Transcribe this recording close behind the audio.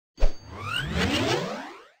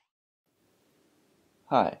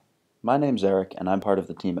Hi, my name's Eric and I'm part of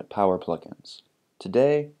the team at POWR Plugins.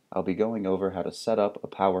 Today, I'll be going over how to set up a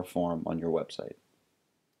POWR form on your website.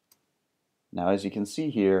 Now, as you can see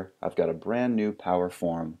here, I've got a brand new POWR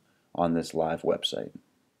form on this live website.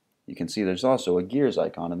 You can see there's also a gears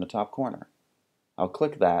icon in the top corner. I'll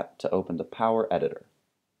click that to open the POWR editor.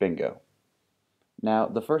 Bingo. Now,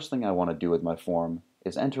 the first thing I want to do with my form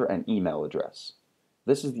is enter an email address.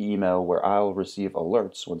 This is the email where I'll receive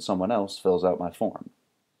alerts when someone else fills out my form.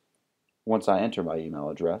 Once I enter my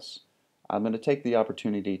email address, I'm going to take the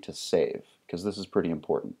opportunity to save, because this is pretty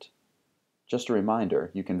important. Just a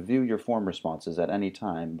reminder, you can view your form responses at any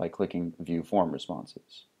time by clicking View Form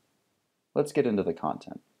Responses. Let's get into the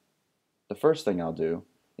content. The first thing I'll do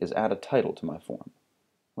is add a title to my form.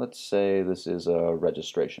 Let's say this is a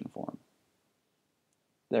registration form.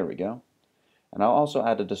 There we go. And I'll also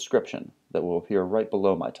add a description that will appear right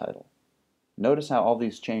below my title. Notice how all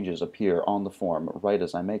these changes appear on the form right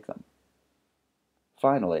as I make them.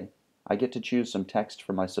 Finally, I get to choose some text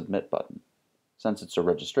for my Submit button. Since it's a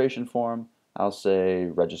registration form, I'll say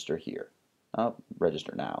Register Here.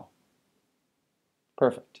 Register Now.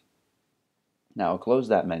 Perfect. Now I'll close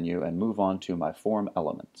that menu and move on to my form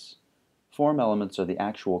elements. Form elements are the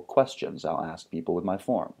actual questions I'll ask people with my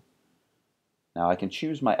form. Now I can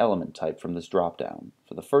choose my element type from this drop-down.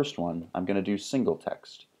 For the first one, I'm going to do single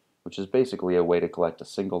text, which is basically a way to collect a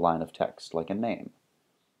single line of text, like a name.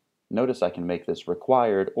 Notice I can make this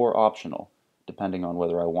required or optional, depending on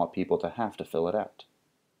whether I want people to have to fill it out.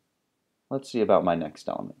 Let's see about my next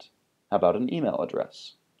element. How about an email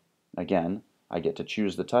address? Again, I get to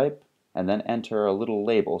choose the type, and then enter a little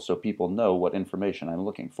label so people know what information I'm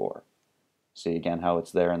looking for. See again how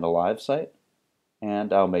it's there in the live site?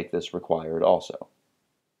 And I'll make this required also.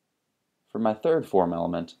 For my third form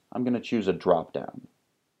element, I'm going to choose a drop-down.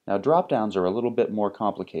 Now drop-downs are a little bit more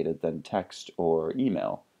complicated than text or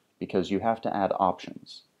email, because you have to add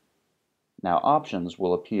options. Now options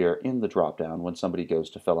will appear in the drop-down when somebody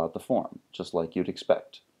goes to fill out the form, just like you'd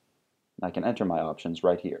expect. I can enter my options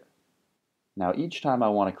right here. Now each time I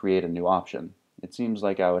want to create a new option, it seems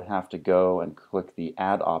like I would have to go and click the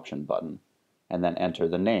Add Option button, and then enter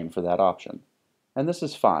the name for that option. And this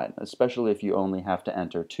is fine, especially if you only have to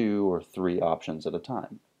enter 2 or 3 options at a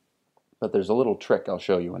time. But there's a little trick I'll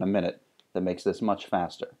show you in a minute that makes this much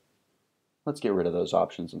faster. Let's get rid of those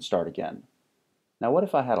options and start again. Now what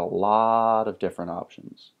if I had a lot of different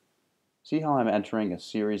options? See how I'm entering a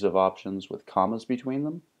series of options with commas between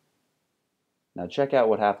them? Now check out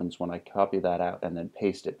what happens when I copy that out and then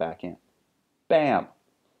paste it back in. Bam!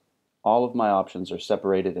 All of my options are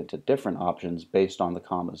separated into different options based on the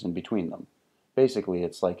commas in between them. Basically,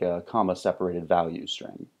 it's like a comma-separated value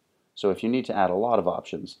string. So if you need to add a lot of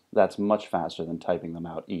options, that's much faster than typing them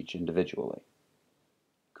out each individually.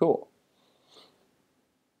 Cool.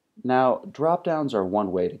 Now, drop-downs are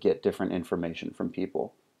one way to get different information from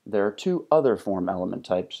people. There are 2 other form element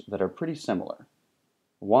types that are pretty similar.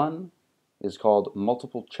 One is called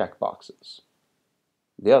multiple checkboxes.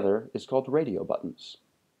 The other is called radio buttons.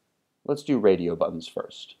 Let's do radio buttons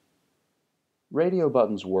first. Radio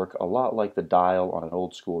buttons work a lot like the dial on an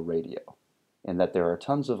old-school radio, in that there are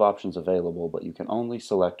tons of options available, but you can only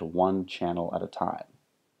select one channel at a time.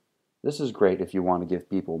 This is great if you want to give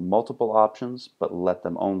people multiple options, but let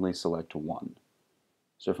them only select one.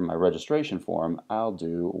 So for my registration form, I'll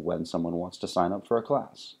do when someone wants to sign up for a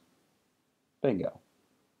class. Bingo.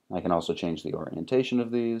 I can also change the orientation of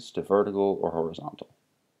these to vertical or horizontal.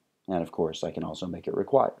 And of course, I can also make it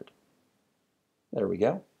required. There we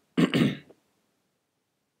go.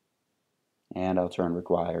 And I'll turn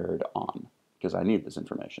required on, because I need this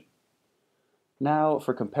information. Now,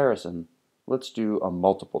 for comparison, let's do a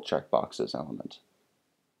multiple checkboxes element.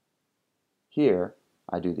 Here,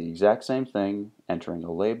 I do the exact same thing, entering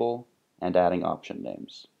a label and adding option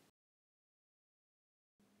names.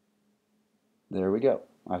 There we go.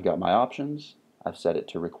 I've got my options. I've set it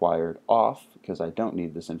to required off because I don't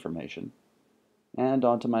need this information. And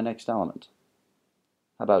on to my next element.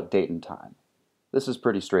 How about date and time? This is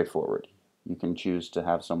pretty straightforward. You can choose to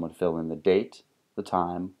have someone fill in the date, the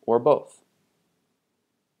time, or both.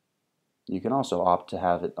 You can also opt to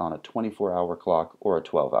have it on a 24-hour clock or a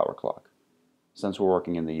 12-hour clock. Since we're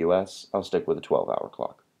working in the US, I'll stick with a 12-hour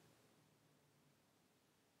clock.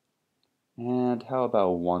 And how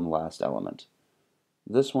about one last element?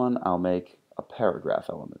 This one I'll make a paragraph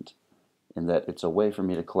element, in that it's a way for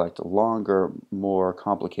me to collect longer, more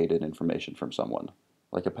complicated information from someone,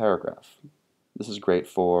 like a paragraph. This is great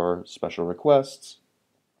for special requests,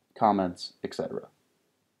 comments, etc.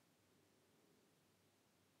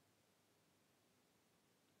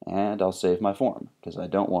 And I'll save my form, because I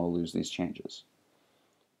don't want to lose these changes.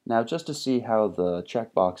 Now, just to see how the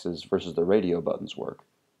checkboxes versus the radio buttons work,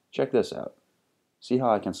 check this out. See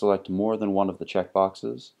how I can select more than one of the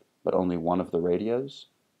checkboxes, but only one of the radios?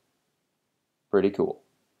 Pretty cool.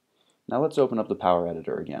 Now let's open up the Power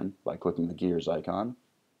Editor again by clicking the gears icon,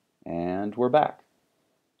 and we're back.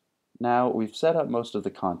 Now we've set up most of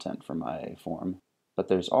the content for my form, but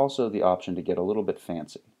there's also the option to get a little bit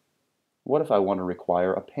fancy. What if I want to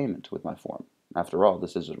require a payment with my form? After all,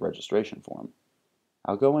 this is a registration form.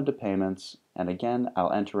 I'll go into Payments, and again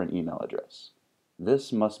I'll enter an email address.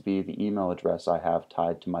 This must be the email address I have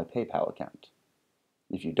tied to my PayPal account.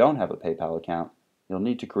 If you don't have a PayPal account, you'll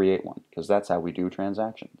need to create one, because that's how we do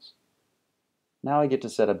transactions. Now I get to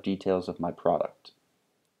set up details of my product.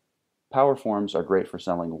 Power forms are great for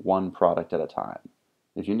selling one product at a time.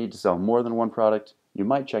 If you need to sell more than one product, you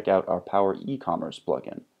might check out our Power e-commerce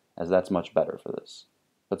plugin, as that's much better for this.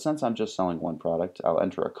 But since I'm just selling one product, I'll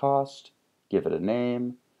enter a cost, give it a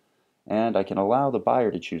name, and I can allow the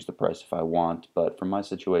buyer to choose the price if I want, but for my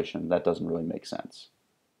situation, that doesn't really make sense.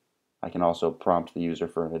 I can also prompt the user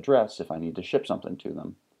for an address if I need to ship something to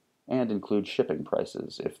them, and include shipping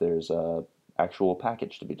prices if there's an actual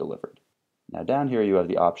package to be delivered. Now down here you have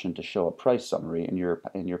the option to show a price summary in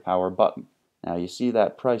your Power button. Now you see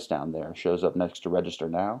that price down there shows up next to Register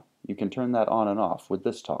Now. You can turn that on and off with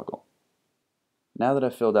this toggle. Now that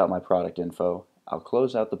I've filled out my product info, I'll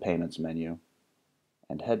close out the Payments menu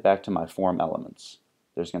and head back to my form elements.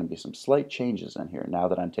 There's going to be some slight changes in here now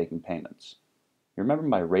that I'm taking payments. You remember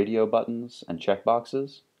my radio buttons and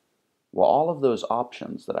checkboxes? Well, all of those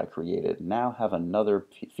options that I created now have another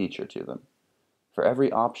feature to them. For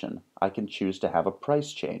every option, I can choose to have a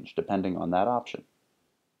price change depending on that option.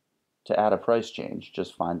 To add a price change,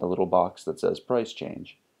 just find the little box that says price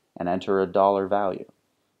change and enter a dollar value.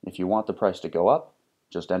 If you want the price to go up,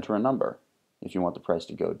 just enter a number. If you want the price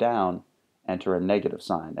to go down, enter a negative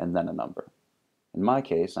sign and then a number. In my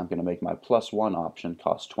case, I'm going to make my +1 option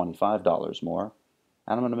cost $25 more,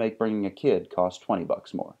 and I'm going to make bringing a kid cost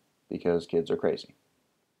 $20 more, because kids are crazy.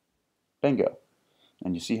 Bingo!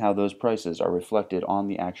 And you see how those prices are reflected on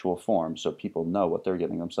the actual form so people know what they're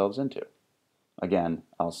getting themselves into. Again,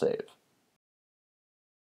 I'll save.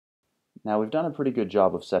 Now we've done a pretty good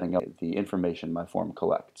job of setting up the information my form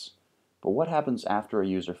collects. But what happens after a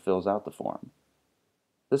user fills out the form?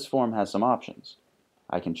 This form has some options.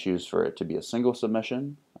 I can choose for it to be a single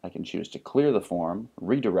submission, I can choose to clear the form,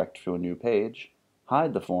 redirect to a new page,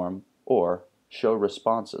 hide the form, or show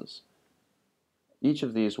responses. Each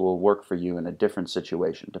of these will work for you in a different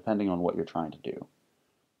situation depending on what you're trying to do.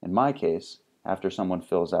 In my case, after someone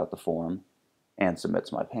fills out the form and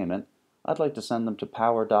submits my payment, I'd like to send them to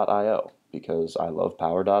POWR.io because I love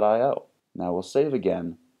POWR.io. Now we'll save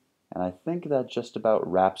again, and I think that just about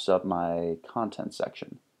wraps up my content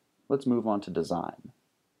section. Let's move on to design.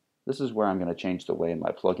 This is where I'm going to change the way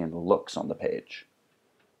my plugin looks on the page.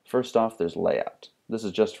 First off, there's layout. This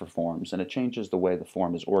is just for forms, and it changes the way the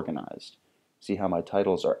form is organized. See how my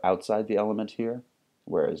titles are outside the element here,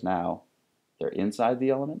 whereas now they're inside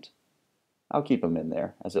the element? I'll keep them in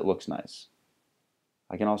there, as it looks nice.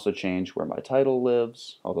 I can also change where my title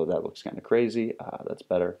lives, although that looks kind of crazy. That's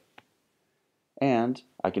better. And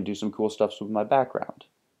I can do some cool stuff with my background.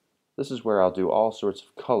 This is where I'll do all sorts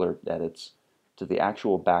of color edits to the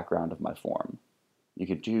actual background of my form. You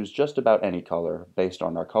can choose just about any color based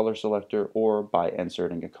on our color selector or by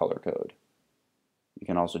inserting a color code. You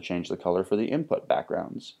can also change the color for the input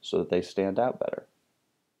backgrounds so that they stand out better.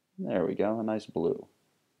 There we go, a nice blue.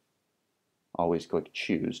 Always click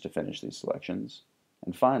Choose to finish these selections.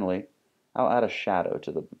 And finally, I'll add a shadow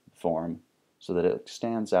to the form so that it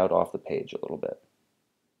stands out off the page a little bit.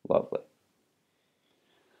 Lovely.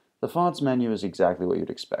 The Fonts menu is exactly what you'd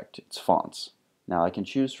expect. It's fonts. Now I can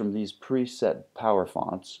choose from these preset Power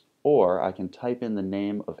fonts, or I can type in the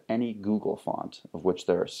name of any Google font, of which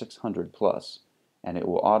there are 600 plus, and it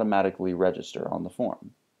will automatically register on the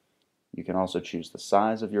form. You can also choose the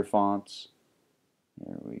size of your fonts.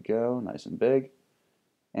 There we go, nice and big.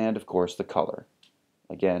 And of course the color.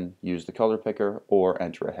 Again, use the color picker or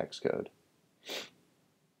enter a hex code.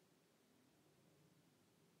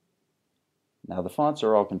 Now the fonts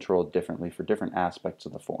are all controlled differently for different aspects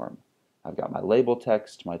of the form. I've got my label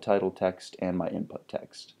text, my title text, and my input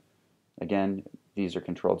text. Again, these are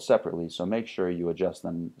controlled separately, so make sure you adjust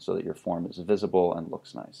them so that your form is visible and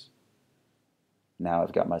looks nice. Now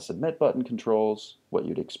I've got my submit button controls, what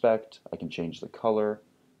you'd expect. I can change the color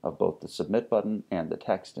of both the submit button and the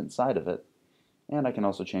text inside of it, and I can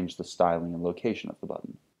also change the styling and location of the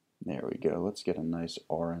button. There we go, let's get a nice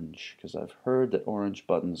orange, because I've heard that orange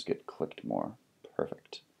buttons get clicked more.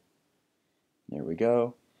 Perfect. There we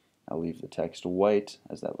go. I'll leave the text white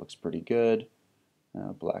as that looks pretty good.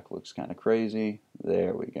 Black looks kind of crazy.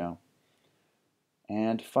 There we go.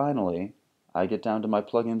 And finally, I get down to my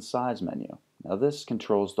plugin size menu. Now this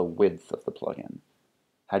controls the width of the plugin.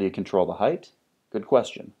 How do you control the height? Good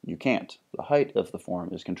question. You can't. The height of the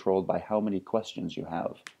form is controlled by how many questions you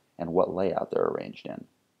have and what layout they're arranged in,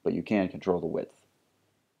 but you can control the width.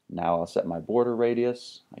 Now I'll set my border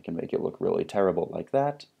radius. I can make it look really terrible like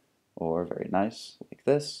that, or very nice like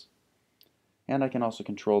this. And I can also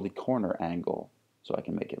control the corner angle, so I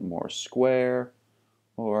can make it more square,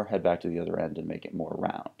 or head back to the other end and make it more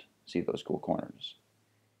round. See those cool corners.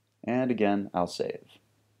 And again, I'll save.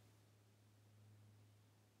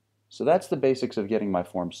 So that's the basics of getting my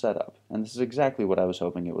form set up, and this is exactly what I was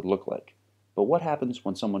hoping it would look like. But what happens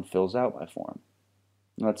when someone fills out my form?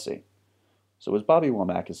 Let's see. So as Bobby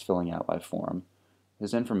Womack is filling out my form,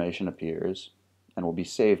 his information appears and will be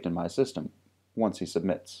saved in my system once he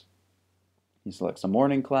submits. He selects a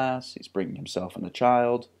morning class, he's bringing himself and a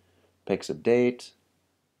child, picks a date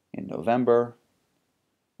in November,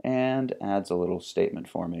 and adds a little statement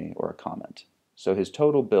for me or a comment. So his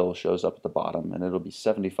total bill shows up at the bottom and it'll be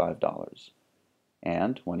 $75.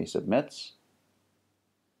 And when he submits,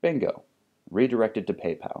 bingo, redirected to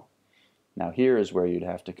PayPal. Now here is where you'd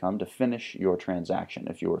have to come to finish your transaction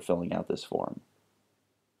if you were filling out this form.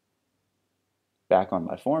 Back on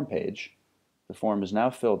my form page, the form is now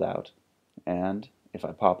filled out, and if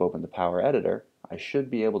I pop open the POWR editor, I should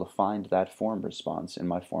be able to find that form response in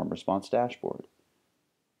my form response dashboard.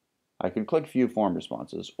 I could click View Form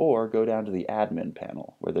Responses or go down to the Admin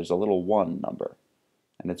panel where there's a little 1 number,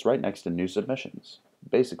 and it's right next to New Submissions.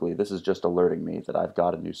 Basically, this is just alerting me that I've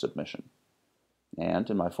got a new submission. And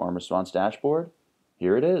in my form response dashboard,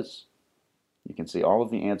 here it is. You can see all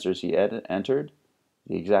of the answers he entered,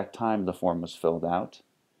 the exact time the form was filled out,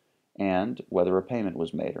 and whether a payment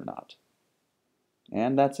was made or not.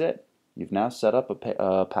 And that's it. You've now set up a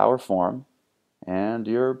POWR form, and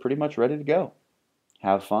you're pretty much ready to go.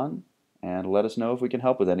 Have fun, and let us know if we can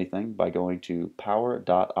help with anything by going to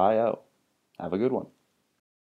powr.io. Have a good one.